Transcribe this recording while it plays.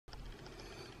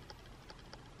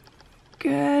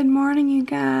Good morning, you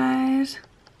guys.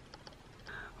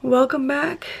 Welcome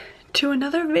back to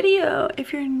another video.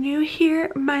 If you're new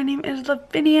here, my name is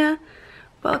Lavinia.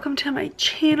 Welcome to my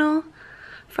channel.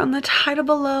 From the title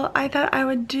below, I thought I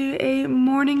would do a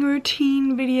morning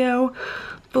routine video,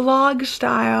 vlog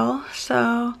style.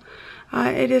 So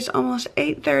it is almost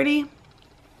 8:30.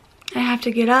 I have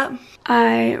to get up.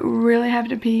 I really have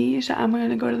to pee, so I'm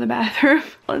gonna go to the bathroom.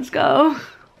 Let's go.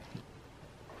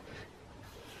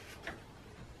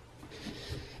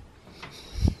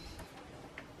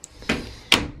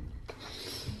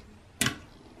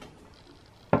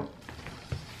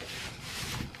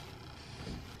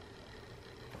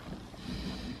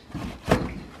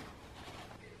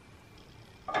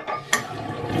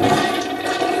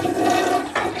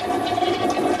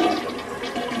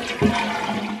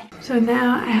 So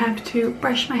now I have to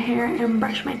brush my hair and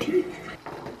brush my teeth.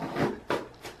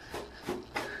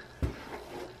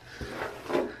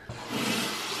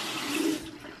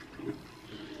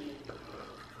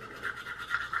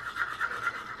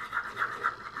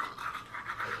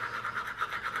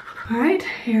 Alright,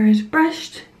 hair is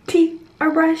brushed, teeth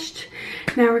are brushed.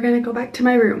 Now we're gonna go back to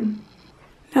my room.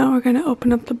 Now we're gonna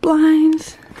open up the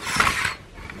blinds.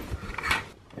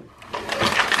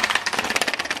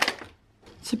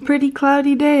 It's a pretty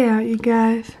cloudy day out, you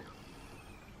guys.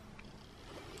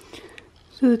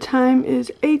 So the time is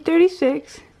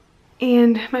 8:36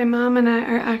 and my mom and I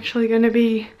are actually going to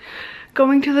be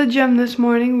going to the gym this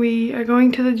morning. We are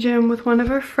going to the gym with one of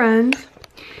our friends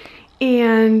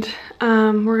and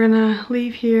we're gonna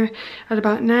leave here at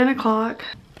about 9 o'clock.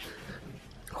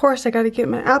 Of course, I got to get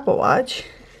my Apple Watch.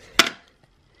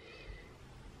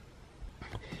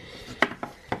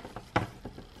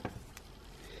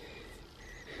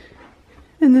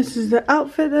 And this is the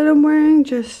outfit that I'm wearing,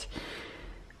 just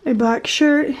a black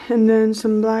shirt and then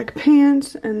some black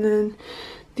pants, and then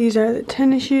these are the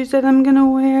tennis shoes that I'm gonna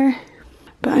wear.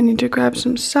 But I need to grab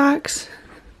some socks.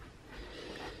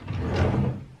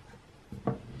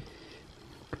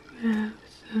 Grab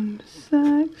some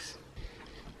socks.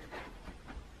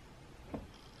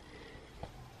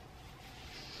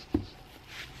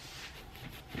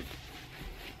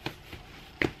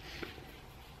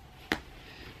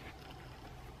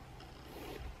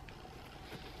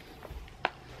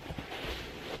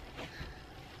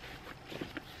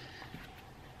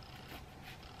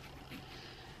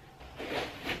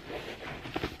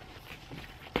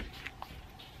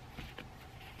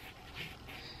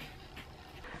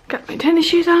 Got my tennis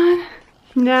shoes on.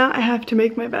 Now I have to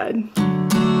make my bed.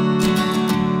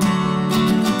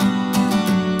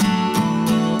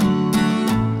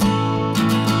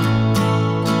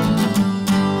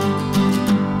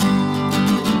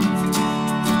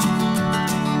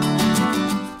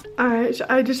 Alright, so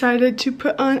I decided to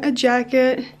put on a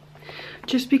jacket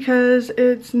just because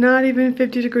it's not even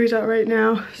 50 degrees out right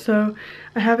now. So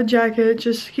I have a jacket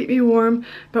just to keep me warm.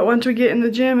 But once we get in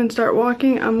the gym and start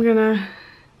walking, I'm gonna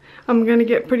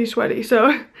get pretty sweaty, so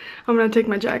I'm gonna take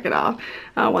my jacket off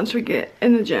once we get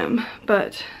in the gym.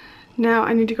 But now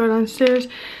I need to go downstairs.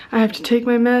 I have to take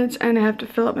my meds and I have to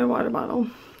fill up my water bottle.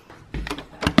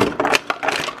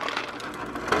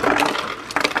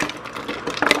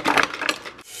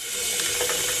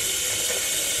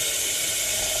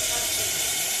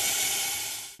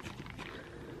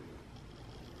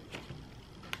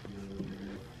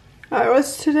 Alright,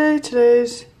 what's today?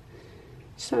 Today's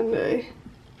Sunday.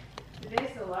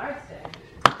 Today's the Lord's Day.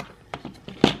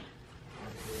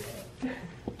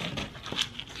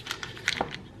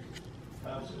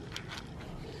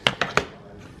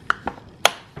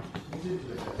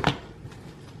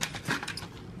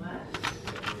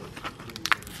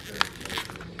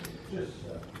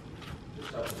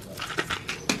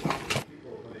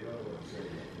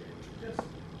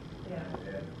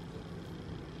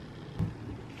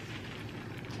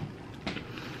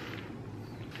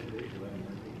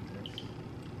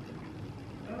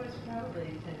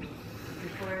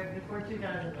 Before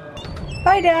 2000.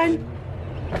 Bye, Dad.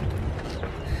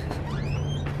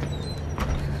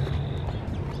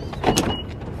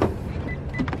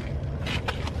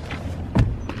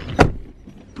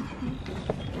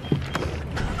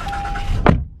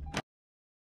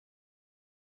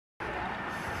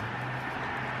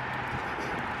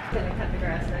 Gonna cut the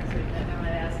grass next week, then I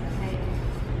might ask him.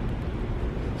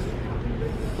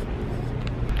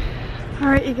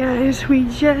 Alright, you guys, we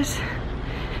just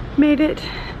made it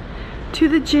to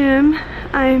the gym.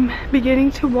 I'm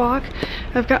beginning to walk.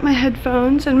 I've got my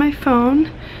headphones and my phone.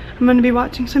 I'm gonna be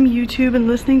watching some YouTube and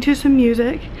listening to some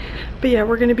music. But yeah,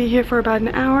 we're gonna be here for about an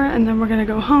hour and then we're gonna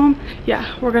go home.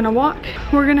 Yeah, we're gonna walk.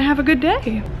 We're gonna have a good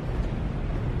day.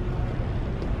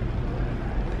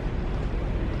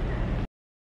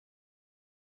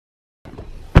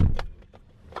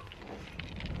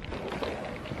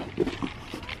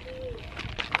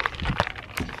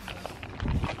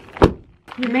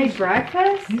 You made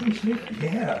breakfast?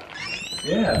 Yeah.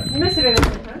 Yeah. You must have been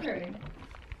really hungry.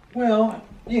 Well,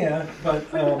 yeah,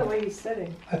 but Look at the way he's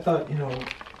sitting. I thought,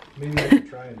 maybe I could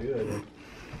try and do it. And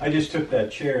I just took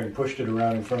that chair and pushed it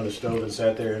around in front of the stove and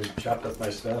sat there and chopped up my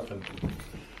stuff, and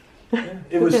yeah,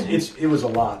 it was a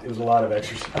lot. It was a lot of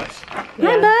exercise.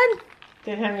 Yeah. Hi, bud.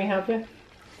 Did Henry help you?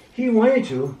 He wanted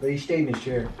to, but he stayed in his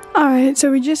chair. Alright, so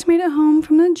we just made it home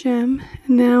from the gym,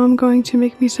 and now I'm going to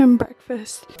make me some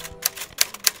breakfast.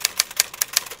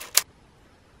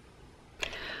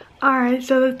 Alright,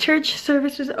 so the church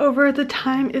service is over. The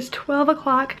time is 12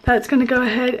 o'clock. That's going to go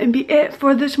ahead and be it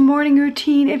for this morning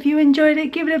routine. If you enjoyed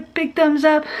it, give it a big thumbs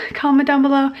up, comment down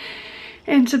below,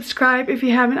 and subscribe if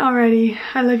you haven't already.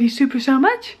 I love you so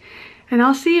much, and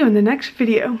I'll see you in the next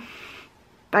video.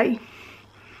 Bye.